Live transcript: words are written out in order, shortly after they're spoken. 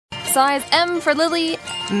Size M for Lily,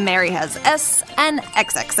 Mary has S, and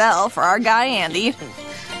XXL for our guy Andy.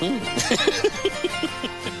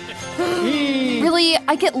 Really?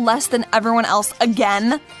 I get less than everyone else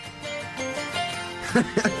again?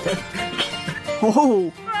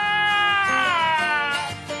 Oh.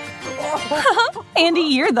 Andy,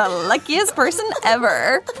 you're the luckiest person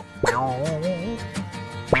ever.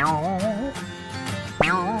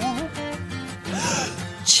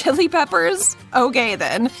 Chili peppers? Okay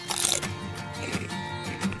then.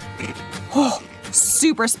 Oh,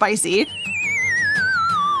 super spicy.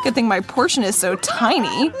 Good thing my portion is so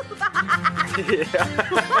tiny.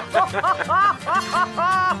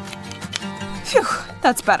 Phew,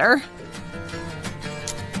 that's better.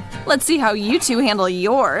 Let's see how you two handle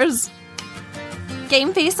yours.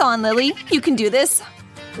 Game face on, Lily. You can do this.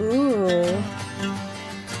 Ooh.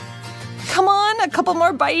 Come on, a couple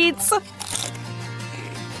more bites.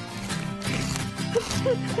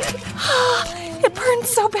 It burns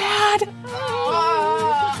so bad.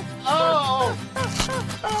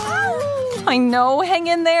 I know, hang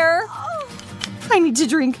in there. I need to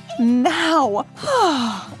drink now.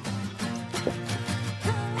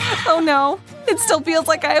 Oh no, it still feels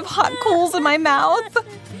like I have hot coals in my mouth.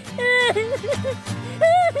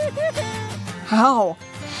 How?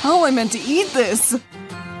 How am I meant to eat this?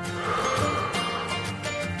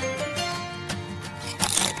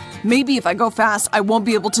 Maybe if I go fast, I won't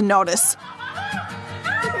be able to notice.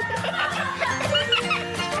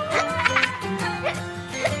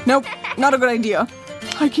 Nope, not a good idea.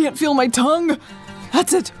 I can't feel my tongue.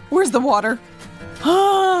 That's it. Where's the water?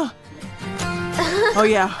 Ah. Oh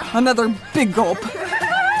yeah, another big gulp.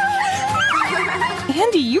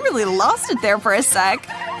 Andy, you really lost it there for a sec.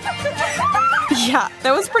 Yeah,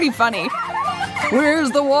 that was pretty funny.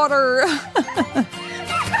 Where's the water?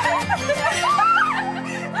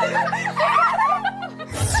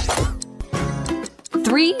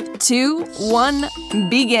 3, 2, 1,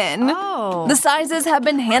 begin. Oh. The sizes have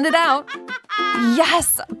been handed out.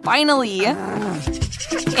 Yes, finally.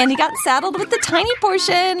 Andy got saddled with the tiny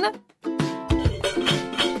portion.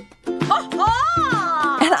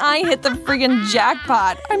 And I hit the friggin'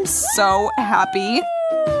 jackpot. I'm so happy.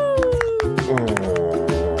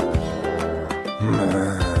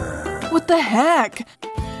 What the heck?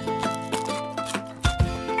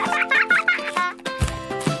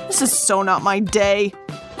 This is so not my day.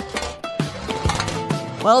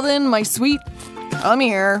 Well then, my sweet, come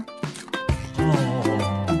here.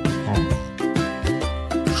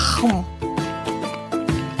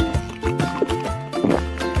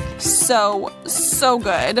 So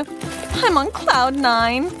good. I'm on cloud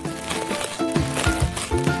 9.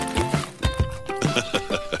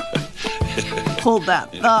 Hold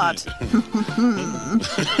that thought.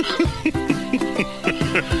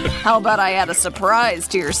 How about I add a surprise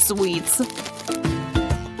to your sweets?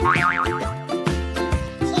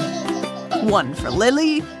 1 for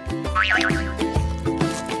Lily.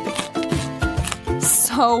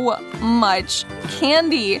 So much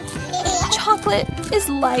candy. Chocolate is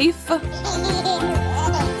life.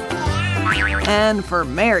 And for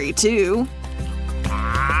Mary, too.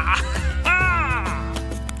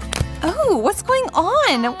 Oh, what's going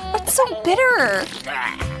on? What's so bitter?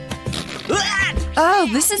 Oh,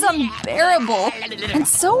 this is unbearable. And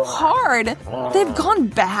so hard. They've gone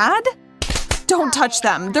bad? Don't touch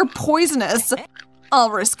them. They're poisonous. I'll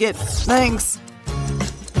risk it. Thanks.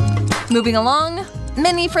 Moving along.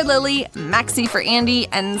 Minnie for Lily, Maxie for Andy,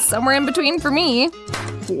 and somewhere in between for me.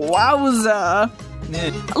 Wowza.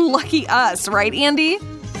 Lucky us, right, Andy?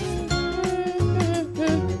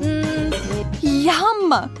 Yum!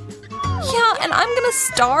 Yeah, and I'm gonna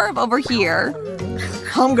starve over here.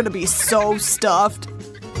 I'm gonna be so stuffed.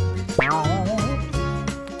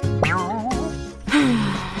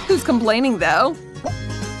 Who's complaining, though?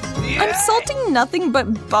 I'm salting nothing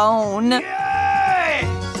but bone.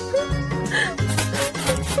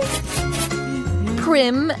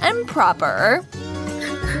 Prim and proper.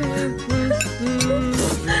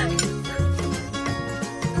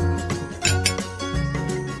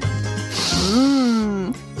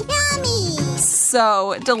 Mmm. Yummy!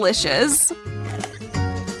 So delicious.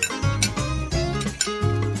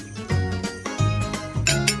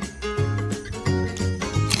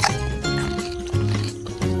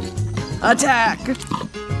 Attack!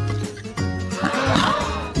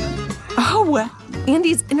 Oh,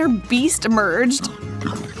 Andy's inner beast emerged.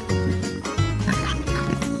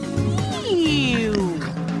 Ew.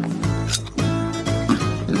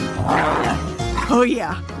 Oh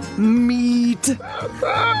yeah, meat.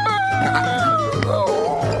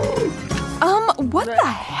 What the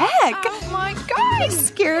heck? Oh my God! He's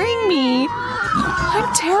scaring me.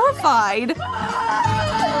 I'm terrified.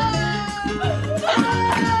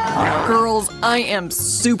 Girls, I am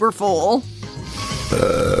super full.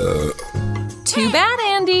 Too bad,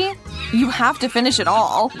 Andy. You have to finish it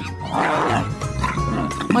all.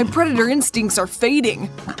 My predator instincts are fading.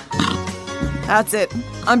 That's it.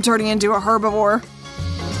 I'm turning into a herbivore.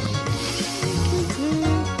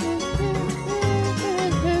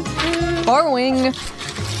 Borrowing.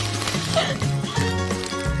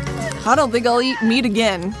 I don't think I'll eat meat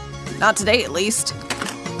again. Not today, at least.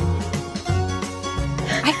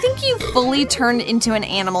 I think you fully turned into an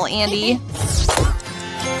animal, Andy.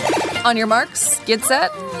 On your marks, get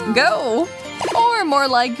set, go! Or more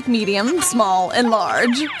like medium, small, and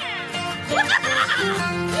large.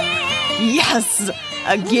 Yes!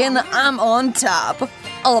 Again, I'm on top.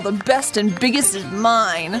 All the best and biggest is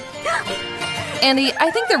mine. Andy, I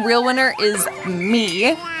think the real winner is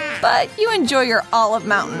me. But you enjoy your Olive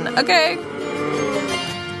Mountain, okay?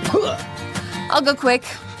 I'll go quick.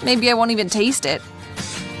 Maybe I won't even taste it.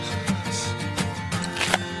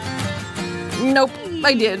 Nope,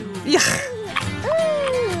 I did. Yuck.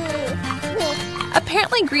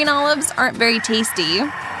 Apparently green olives aren't very tasty.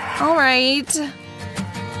 All right.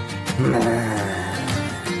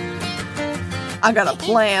 I got a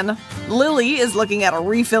plan. Lily is looking at a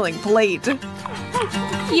refilling plate.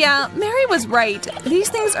 Yeah, Mary was right. These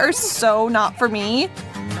things are so not for me.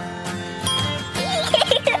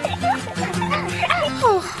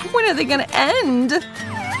 Oh, when are they gonna end?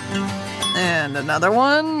 And another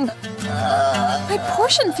one. My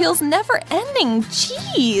portion feels never-ending.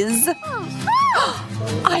 Jeez.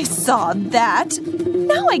 I saw that.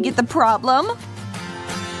 Now I get the problem.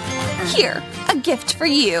 Here, a gift for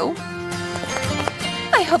you.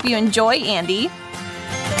 I hope you enjoy, Andy.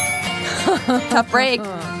 Tough break,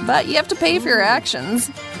 but you have to pay for your actions.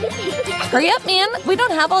 Hurry up, man. We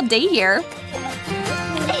don't have all day here.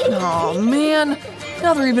 Oh, man.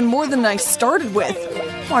 Now they're even more than I started with.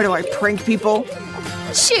 Why do I prank people?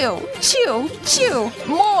 Chew, chew, chew.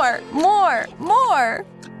 More, more, more.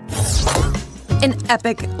 An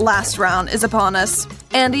epic last round is upon us.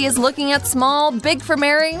 Andy is looking at small, big for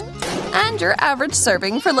Mary, and your average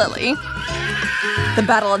serving for Lily. The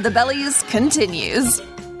battle of the bellies continues.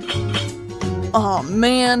 Oh,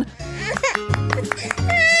 man.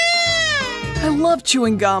 I love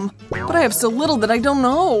chewing gum, but I have so little that I don't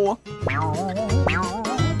know.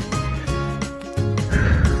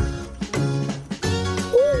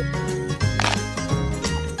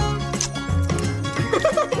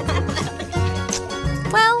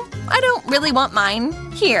 Well, I don't really want mine.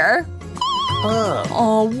 Here.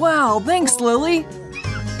 Oh, wow. Thanks, Lily.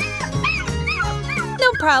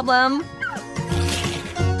 No problem.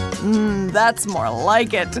 That's more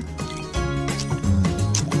like it.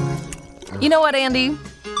 You know what, Andy?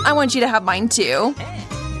 I want you to have mine too.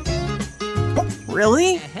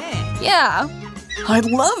 Really? Yeah. I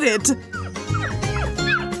love it!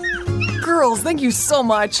 Girls, thank you so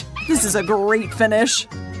much. This is a great finish.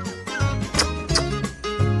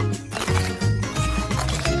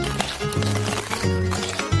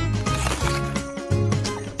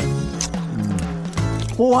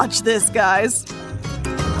 Watch this, guys.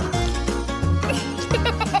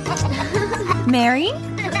 Mary?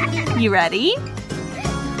 You ready?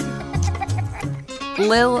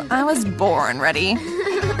 Lil, I was born ready.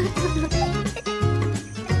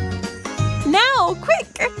 Now,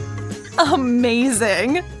 quick!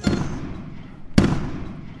 Amazing!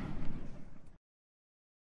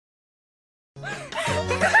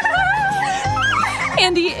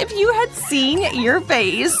 Andy, if you had seen your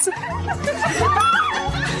face.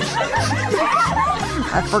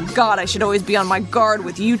 I forgot I should always be on my guard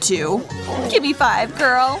with you two. Give me 5,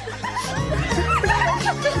 girl.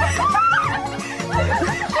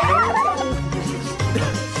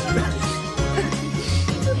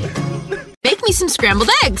 Make me some scrambled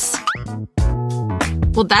eggs.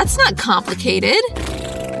 Well, that's not complicated.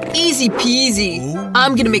 Easy peasy.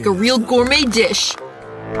 I'm gonna make a real gourmet dish.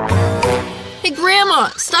 Hey, Grandma,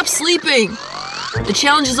 stop sleeping. The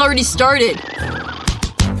challenge has already started.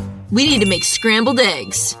 We need to make scrambled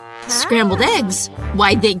eggs. Scrambled eggs?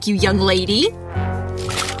 Why, thank you, young lady.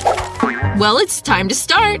 Well, it's time to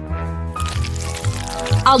start.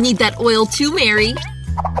 I'll need that oil too, Mary.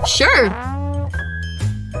 Sure.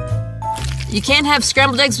 You can't have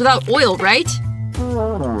scrambled eggs without oil, right?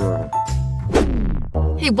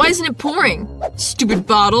 Hey, why isn't it pouring? Stupid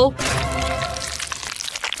bottle.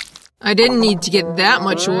 I didn't need to get that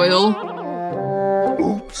much oil.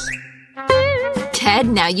 Oops. Ted,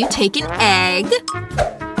 now you take an egg,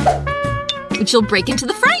 which you'll break into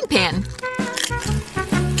the frying pan.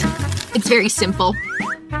 It's very simple.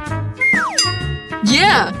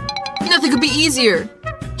 Yeah! Nothing could be easier.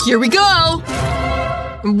 Here we go!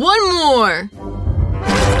 And one more!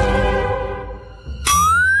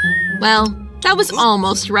 Well, that was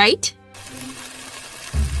almost right.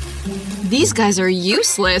 These guys are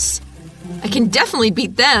useless. I can definitely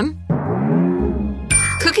beat them.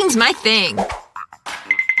 Cooking's my thing.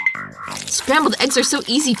 Scrambled eggs are so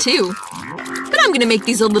easy too. But I'm gonna make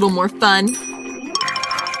these a little more fun.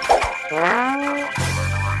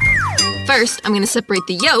 First, I'm gonna separate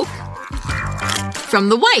the yolk from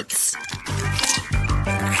the whites.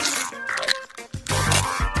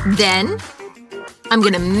 Then, I'm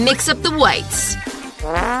gonna mix up the whites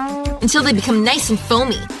until they become nice and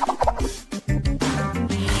foamy.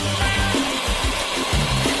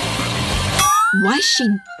 Why is she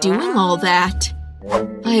doing all that?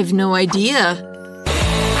 I have no idea.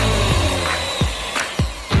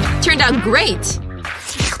 Turned out great!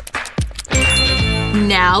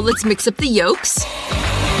 Now let's mix up the yolks.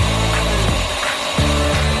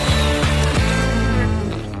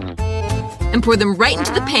 And pour them right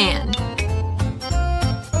into the pan.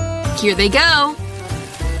 Here they go!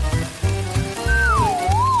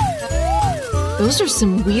 Those are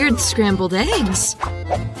some weird scrambled eggs.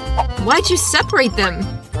 Why'd you separate them?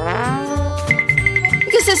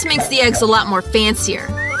 Because this makes the eggs a lot more fancier.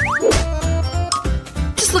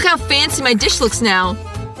 Just look how fancy my dish looks now.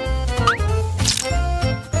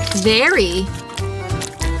 Very.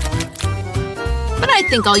 But I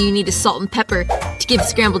think all you need is salt and pepper to give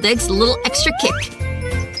scrambled eggs a little extra kick.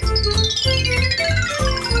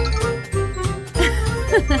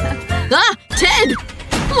 Ah! Ted!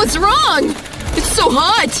 What's wrong? It's so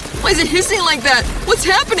hot! Why is it hissing like that? What's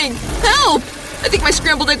happening? Help! I think my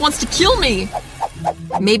scrambled egg wants to kill me.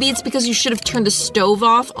 Maybe it's because you should have turned the stove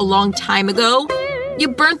off a long time ago. You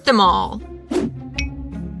burnt them all.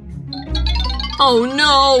 Oh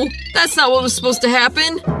no! That's not what was supposed to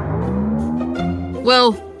happen!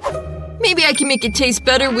 Well, maybe I can make it taste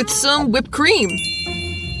better with some whipped cream.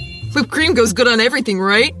 Whipped cream goes good on everything,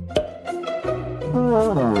 right?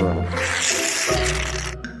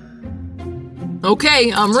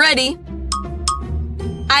 Okay, I'm ready.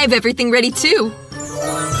 I have everything ready too.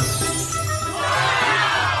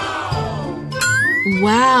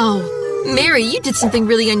 Wow! Mary, you did something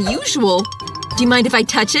really unusual. Do you mind if I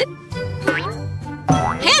touch it?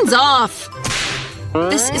 Hands off!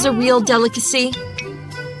 This is a real delicacy.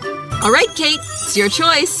 Alright, Kate, it's your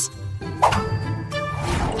choice.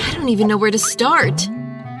 I don't even know where to start.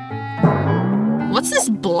 What's this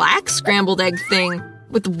black scrambled egg thing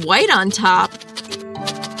with white on top?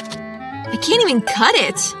 I can't even cut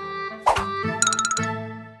it.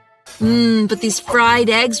 But these fried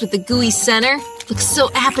eggs with the gooey center look so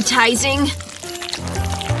appetizing.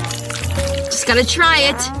 Just gotta try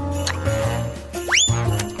it.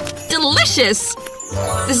 Delicious!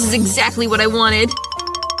 This is exactly what I wanted.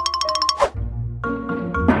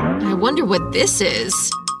 I wonder what this is.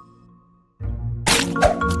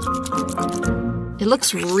 It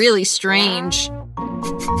looks really strange.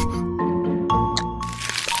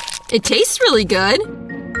 It tastes really good.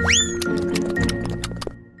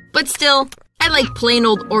 But still, I like plain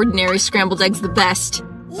old ordinary scrambled eggs the best.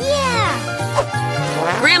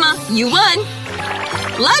 Yeah! Grandma, you won!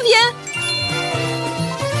 Love ya!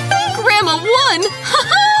 Grandma won!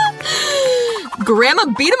 Grandma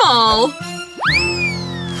beat 'em all!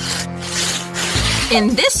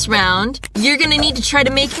 In this round, you're gonna need to try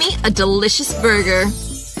to make me a delicious burger.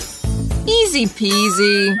 Easy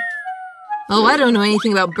peasy. Oh, I don't know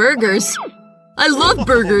anything about burgers. I love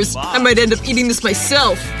burgers! I might end up eating this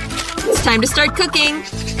myself. It's time to start cooking.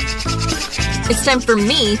 It's time for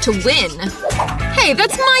me to win. Hey,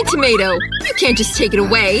 that's my tomato! You can't just take it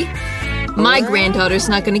away. My granddaughter's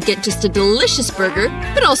not gonna get just a delicious burger,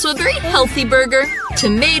 but also a very healthy burger.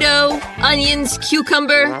 Tomato, onions,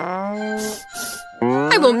 cucumber.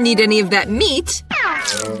 I won't need any of that meat.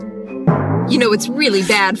 You know it's really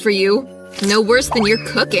bad for you. No worse than your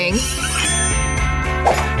cooking.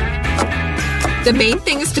 The main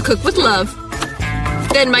thing is to cook with love.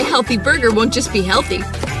 Then my healthy burger won't just be healthy,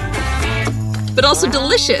 but also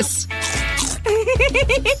delicious.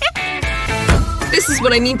 This is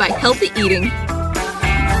what I mean by healthy eating.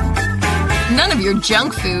 None of your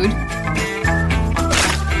junk food.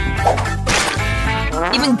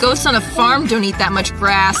 Even ghosts on a farm don't eat that much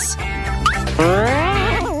grass.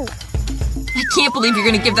 I can't believe you're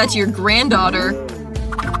gonna give that to your granddaughter.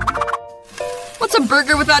 What's a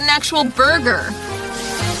burger without an actual burger?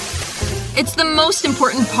 It's the most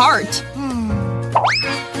important part.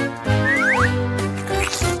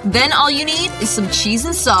 Then all you need is some cheese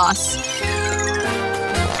and sauce.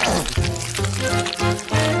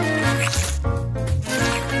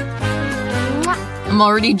 I'm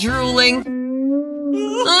already drooling.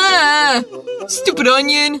 Ah! Stupid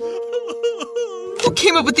onion! Who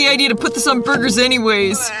came up with the idea to put this on burgers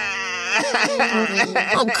anyways?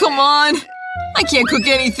 Oh, come on! I can't cook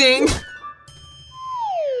anything!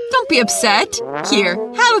 Don't be upset. Here,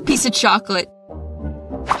 have a piece of chocolate.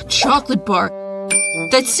 A chocolate bar.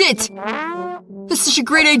 That's it! That's such a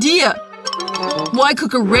great idea! Why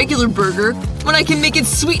cook a regular burger when I can make it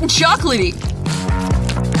sweet and chocolatey?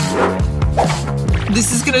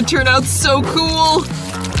 This is gonna turn out so cool!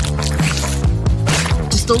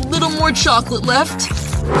 Just a little more chocolate left.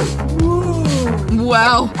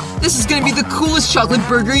 Wow, this is gonna be the coolest chocolate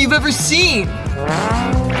burger you've ever seen!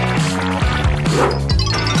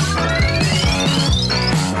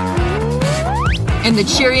 And the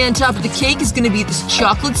cherry on top of the cake is gonna be this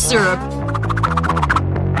chocolate syrup.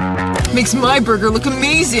 Makes my burger look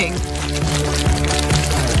amazing!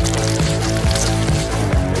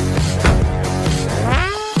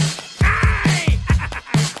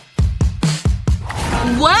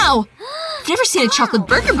 Wow! I've never seen a chocolate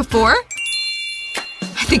burger before!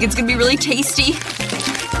 I think it's gonna be really tasty.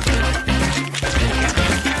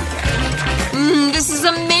 This is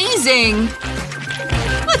amazing!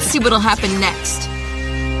 Let's see what'll happen next.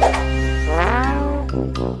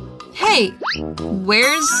 Hey,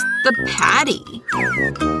 where's the patty?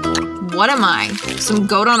 What am I? Some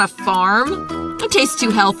goat on a farm? It tastes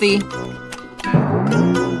too healthy.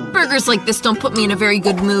 Burgers like this don't put me in a very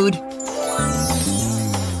good mood.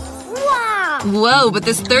 Whoa, but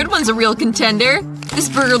this third one's a real contender. This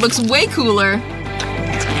burger looks way cooler.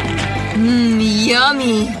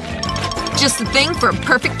 Yummy. Just the thing for a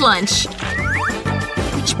perfect lunch.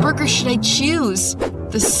 Which burger should I choose?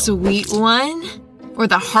 The sweet one? Or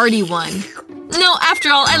the hearty one? No,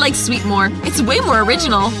 after all, I like sweet more. It's way more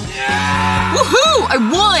original. Woohoo! I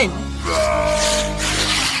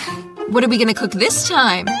won! What are we gonna cook this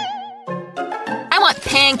time? I want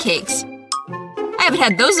pancakes. I haven't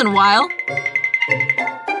had those in a while.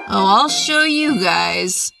 Oh, I'll show you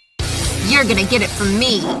guys. You're gonna get it from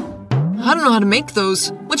me. I don't know how to make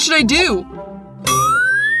those. What should I do?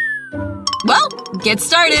 Well, get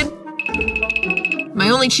started. My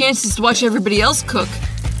only chance is to watch everybody else cook.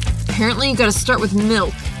 Apparently you gotta start with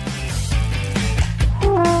milk.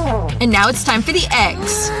 And now it's time for the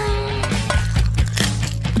eggs.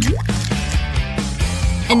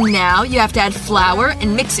 And now you have to add flour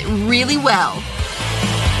and mix it really well.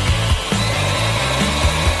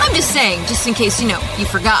 I'm just saying, just in case, you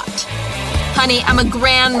forgot. Honey, I'm a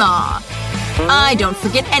grandma. I don't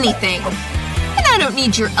forget anything. And I don't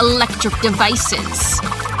need your electric devices.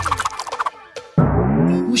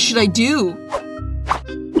 What should I do?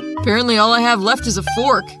 Apparently all I have left is a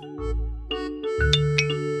fork.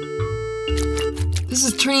 This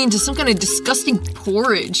is turning into some kind of disgusting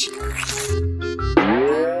porridge.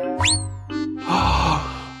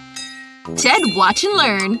 Ted, watch and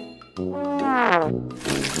learn.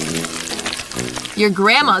 Your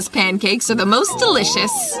grandma's pancakes are the most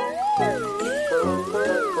delicious.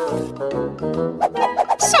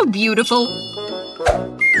 So beautiful.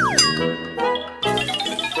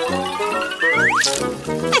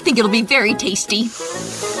 I think it'll be very tasty.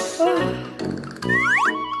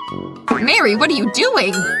 Mary, what are you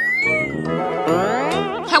doing?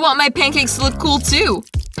 I want my pancakes to look cool too.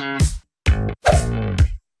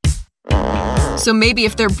 So maybe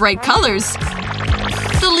if they're bright colors,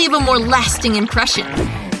 they'll leave a more lasting impression.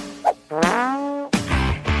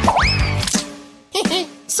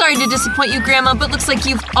 Sorry to disappoint you, Grandma, but looks like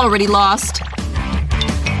you've already lost.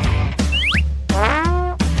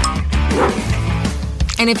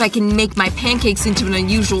 And if I can make my pancakes into an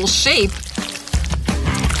unusual shape,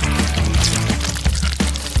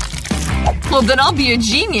 well, then I'll be a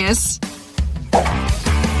genius.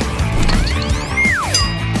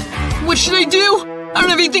 What should I do? I don't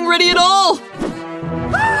have anything ready at all!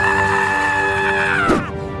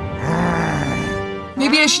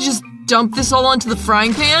 Maybe I should just dump this all onto the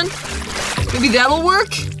frying pan? Maybe that'll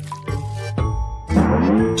work?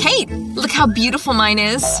 Kate, look how beautiful mine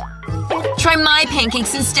is. Try my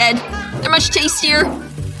pancakes instead. They're much tastier.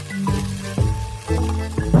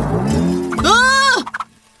 Ah!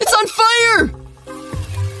 It's on fire!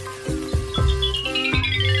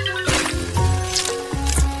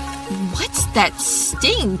 What's that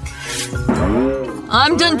stink?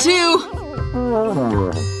 I'm done too.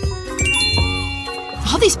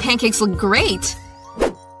 All these pancakes look great.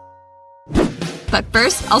 But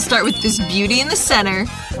first, I'll start with this beauty in the center.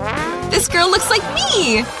 This girl looks like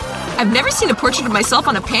me! I've never seen a portrait of myself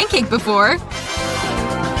on a pancake before.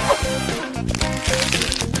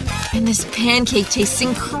 And this pancake tastes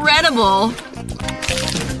incredible.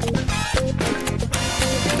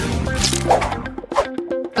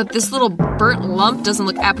 But this little burnt lump doesn't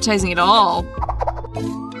look appetizing at all.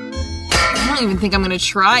 I don't even think I'm gonna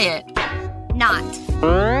try it. Not.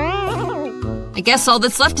 I guess all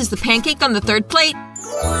that's left is the pancake on the third plate.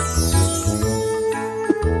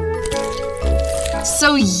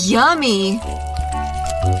 So yummy!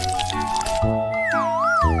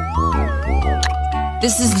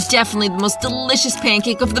 This is definitely the most delicious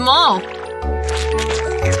pancake of them all.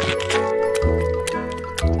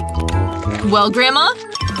 Well, Grandma,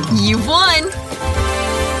 you've won!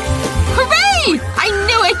 Hooray! I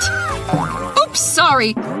knew it! Oops,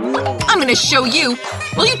 sorry. I'm gonna show you.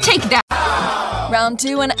 Will you take that? Round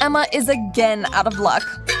 2 and Emma is again out of luck.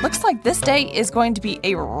 Looks like this day is going to be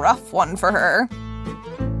a rough one for her.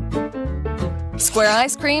 Square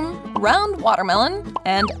ice cream, round watermelon,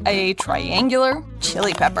 and a triangular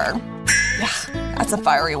chili pepper. Yeah, that's a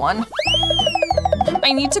fiery one.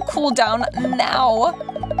 I need to cool down now.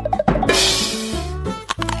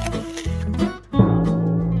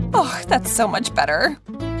 Oh, that's so much better.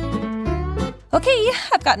 Okay,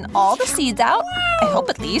 I've gotten all the seeds out. I hope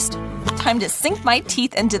at least. Time to sink my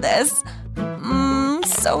teeth into this. Mmm,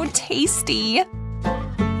 so tasty.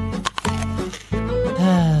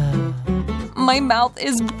 My mouth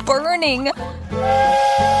is burning.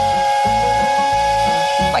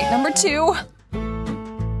 Bite number 2.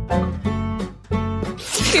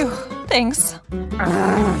 Phew, thanks.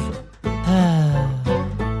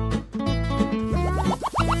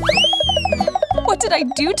 What did I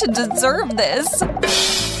do to deserve this?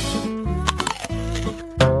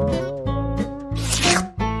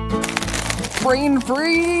 Brain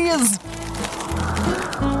freeze!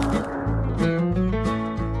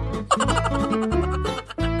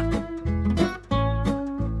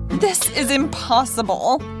 This is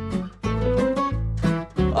impossible.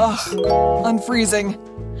 Ugh, unfreezing.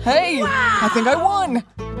 Hey, I think I won.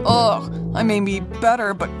 Ugh, I may be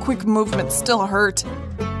better, but quick movements still hurt.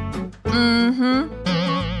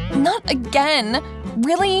 Not again.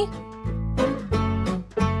 Really?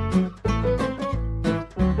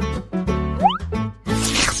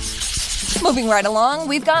 Moving right along,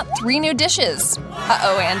 we've got 3 new dishes.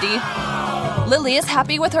 Uh-oh, Andy. Lily is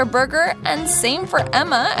happy with her burger, and same for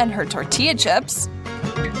Emma and her tortilla chips.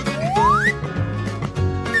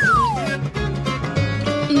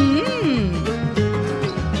 Mmm.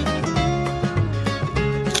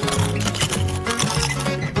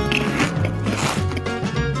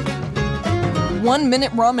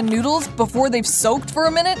 1-minute ramen noodles before they've soaked for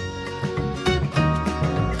a minute?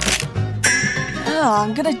 Ah,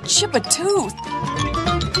 I'm gonna chip a tooth.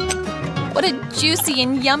 What a juicy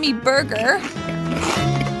and yummy burger.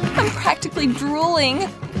 I'm practically drooling.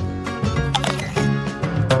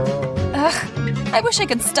 Ugh, I wish I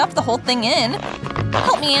could stuff the whole thing in.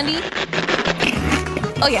 Help me, Andy.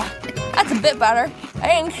 Oh yeah, that's a bit better.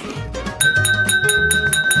 Thanks.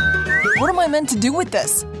 What am I meant to do with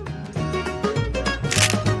this?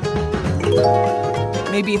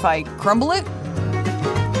 Maybe if I crumble it?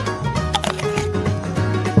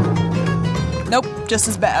 Nope, just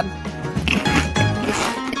as bad.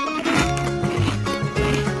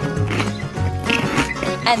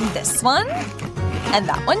 And this one. And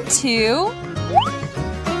that one too.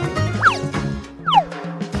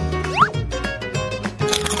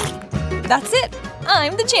 That's it!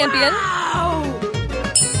 I'm the champion! Wow.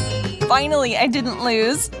 Finally, I didn't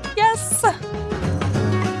lose. Yes!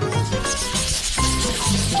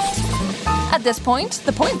 At this point,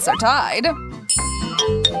 the points are tied.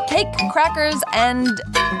 Cake, crackers, and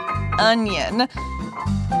onion.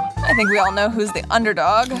 I think we all know who's the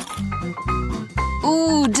underdog.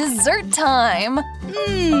 Ooh, dessert time!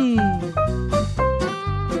 Mmm.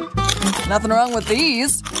 Nothing wrong with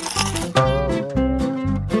these.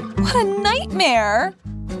 What a nightmare!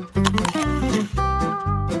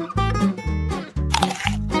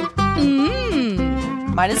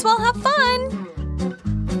 Mmm. Might as well have fun!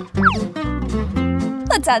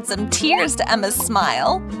 Let's add some tears to Emma's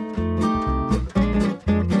smile.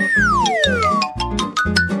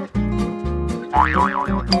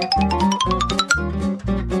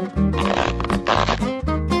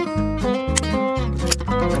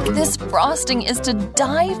 This frosting is to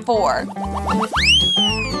die for.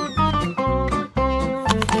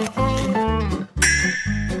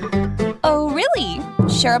 Oh, really?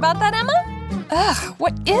 Sure about that, Emma? Ugh,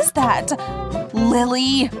 what is that?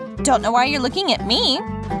 Lily, don't know why you're looking at me.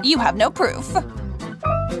 You have no proof.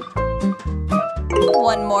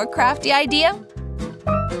 One more crafty idea?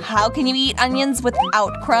 How can you eat onions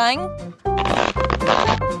without crying?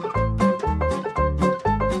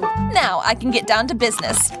 Now I can get down to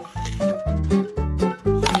business.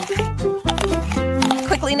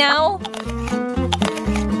 Quickly now.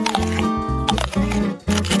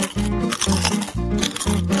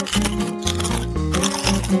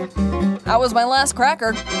 That was my last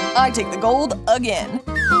cracker. I take the gold again.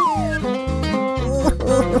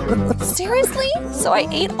 Seriously? So I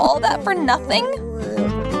ate all that for nothing?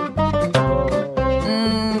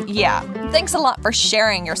 Yeah. Thanks a lot for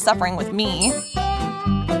sharing your suffering with me.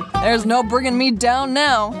 There's no bringing me down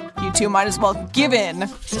now. You two might as well give in.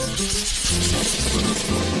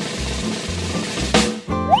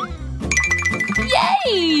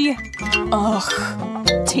 Yay!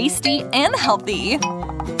 Ugh. Tasty and healthy.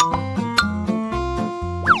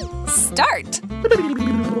 Start.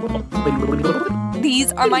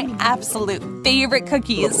 These are my absolute favorite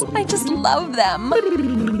cookies. I just love them.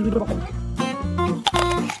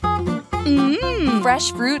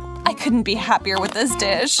 Fresh fruit. I couldn't be happier with this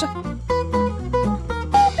dish.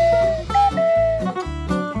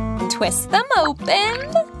 Twist them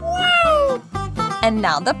open. And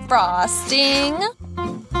now the frosting.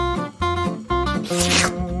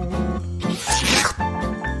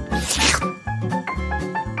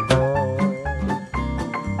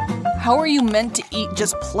 How are you meant to eat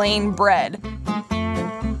just plain bread?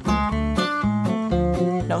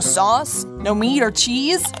 No sauce? No meat or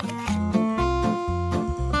cheese?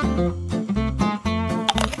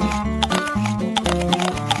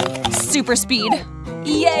 Super speed.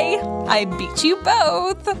 Yay! I beat you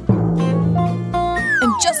both.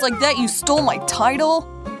 And just like that, you stole my title?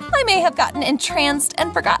 I may have gotten entranced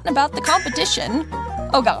and forgotten about the competition.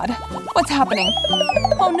 Oh god, what's happening?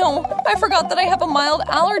 Oh no, I forgot that I have a mild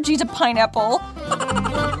allergy to pineapple.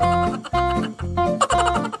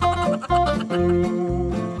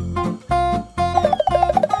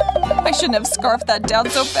 I shouldn't have scarfed that down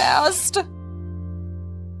so fast.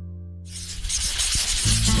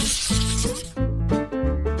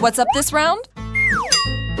 What's up this round?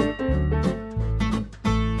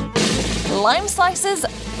 Lime slices,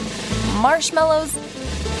 marshmallows,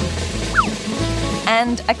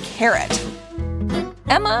 and a carrot.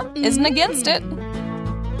 Emma isn't against it.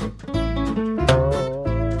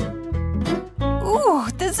 Ooh,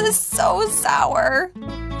 this is so sour.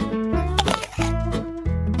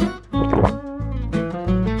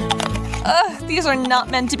 Ugh, these are not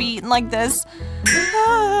meant to be eaten like this.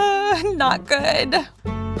 Not good.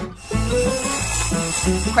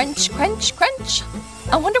 Crunch, crunch, crunch.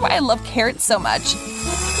 I wonder why I love carrots so much.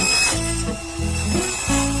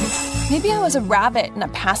 Maybe I was a rabbit in a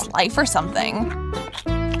past life or something.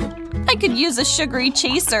 I could use a sugary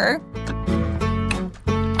chaser.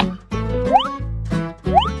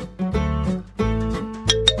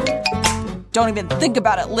 Don't even think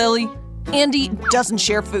about it, Lily. Andy doesn't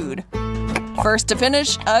share food. First to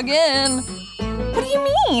finish again. What do you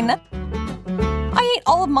mean? I ate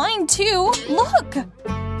all of mine too. Look.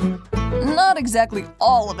 Not exactly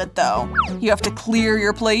all of it though. You have to clear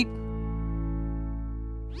your plate.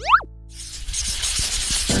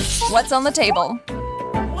 What's on the table?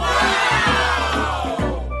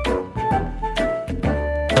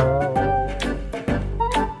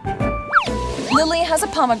 Lily has a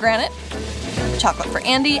pomegranate, chocolate for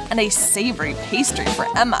Andy, and a savory pastry for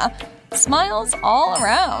Emma. Smiles all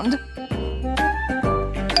around.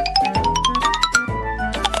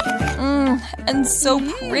 And so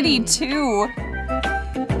pretty too.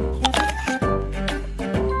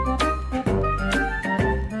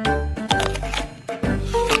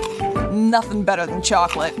 Nothing better than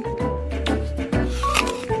chocolate.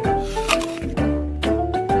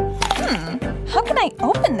 How can I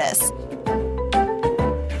open this?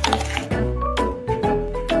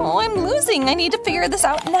 Oh, I'm losing. I need to figure this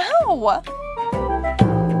out now.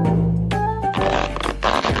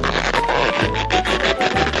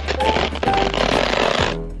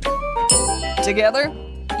 Together?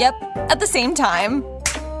 Yep, at the same time.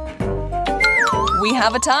 We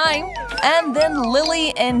have a tie, and then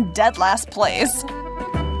Lily in dead last place.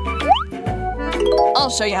 I'll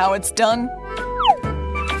show you how it's done.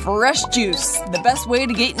 Fresh juice, the best way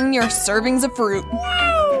to get in your servings of fruit.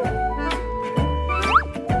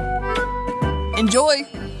 Enjoy!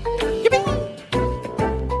 Yippee!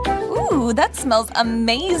 Ooh, that smells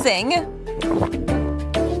amazing!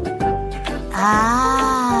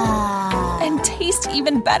 And taste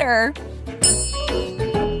even better.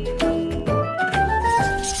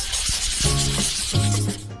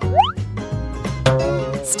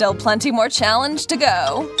 Still plenty more challenge to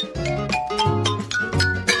go.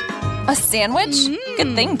 A sandwich?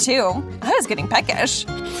 Good thing too. I was getting peckish.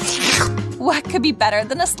 What could be better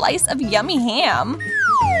than a slice of yummy ham?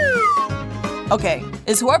 Okay,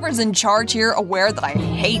 is whoever's in charge here aware that I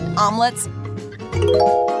hate omelets?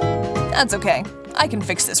 That's okay. I can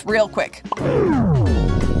fix this real quick.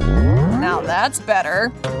 Now that's better.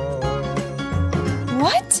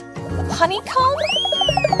 What? Honeycomb?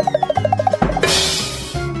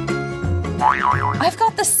 I've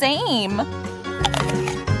got the same.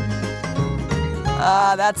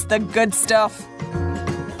 Ah, that's the good stuff.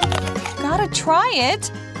 Gotta try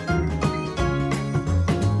it.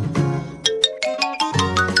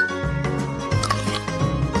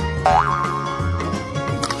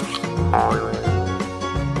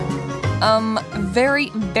 Very,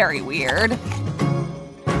 very weird.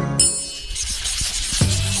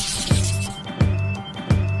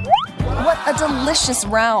 What a delicious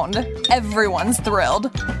round. Everyone's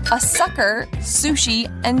thrilled. A sucker, sushi,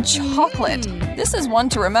 and chocolate. This is one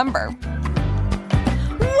to remember.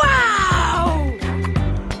 Wow!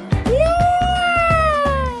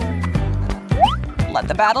 Let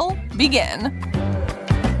the battle begin.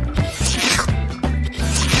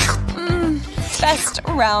 Best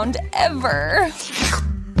round ever.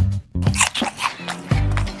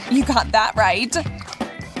 You got that right.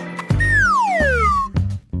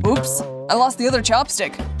 Oops, I lost the other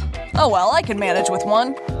chopstick. Oh well, I can manage with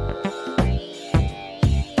one.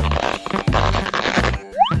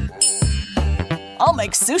 I'll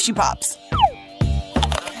make sushi pops.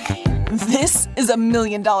 This is a $1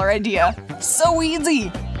 million idea. So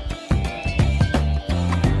easy.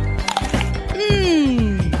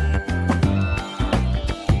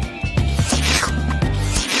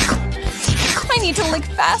 I need to lick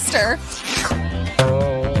faster.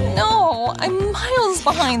 No, I'm miles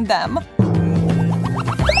behind them.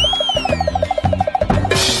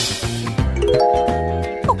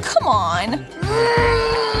 Oh, come on.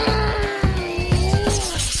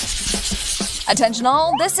 Attention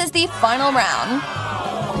all, this is the final round.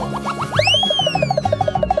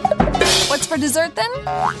 What's for dessert then?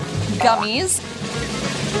 Gummies,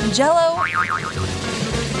 Jell-O,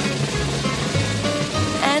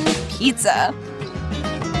 and pizza.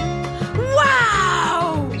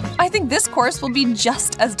 Wow! I think this course will be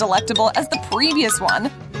just as delectable as the previous one.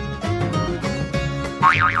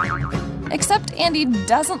 Except Andy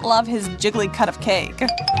doesn't love his jiggly cut of cake.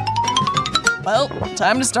 Well,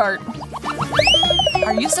 time to start.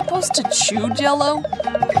 Are you supposed to chew Jell-O?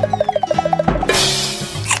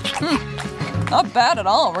 Not bad at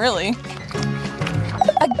all, really.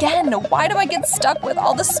 Again, why do I get stuck with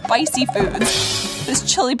all the spicy foods? This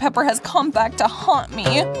chili pepper has come back to haunt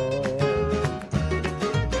me.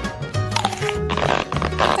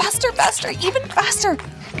 Faster, faster, even faster.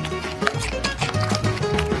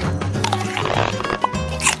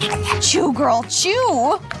 Chew, girl,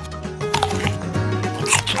 chew.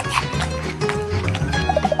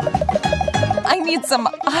 I need some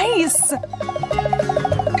ice.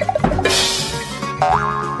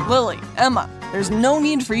 Lily, Emma, there's no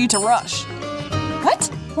need for you to rush. What?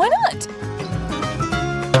 Why not?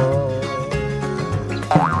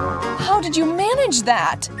 How did you manage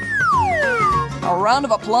that? A round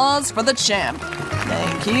of applause for the champ.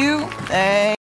 Thank you.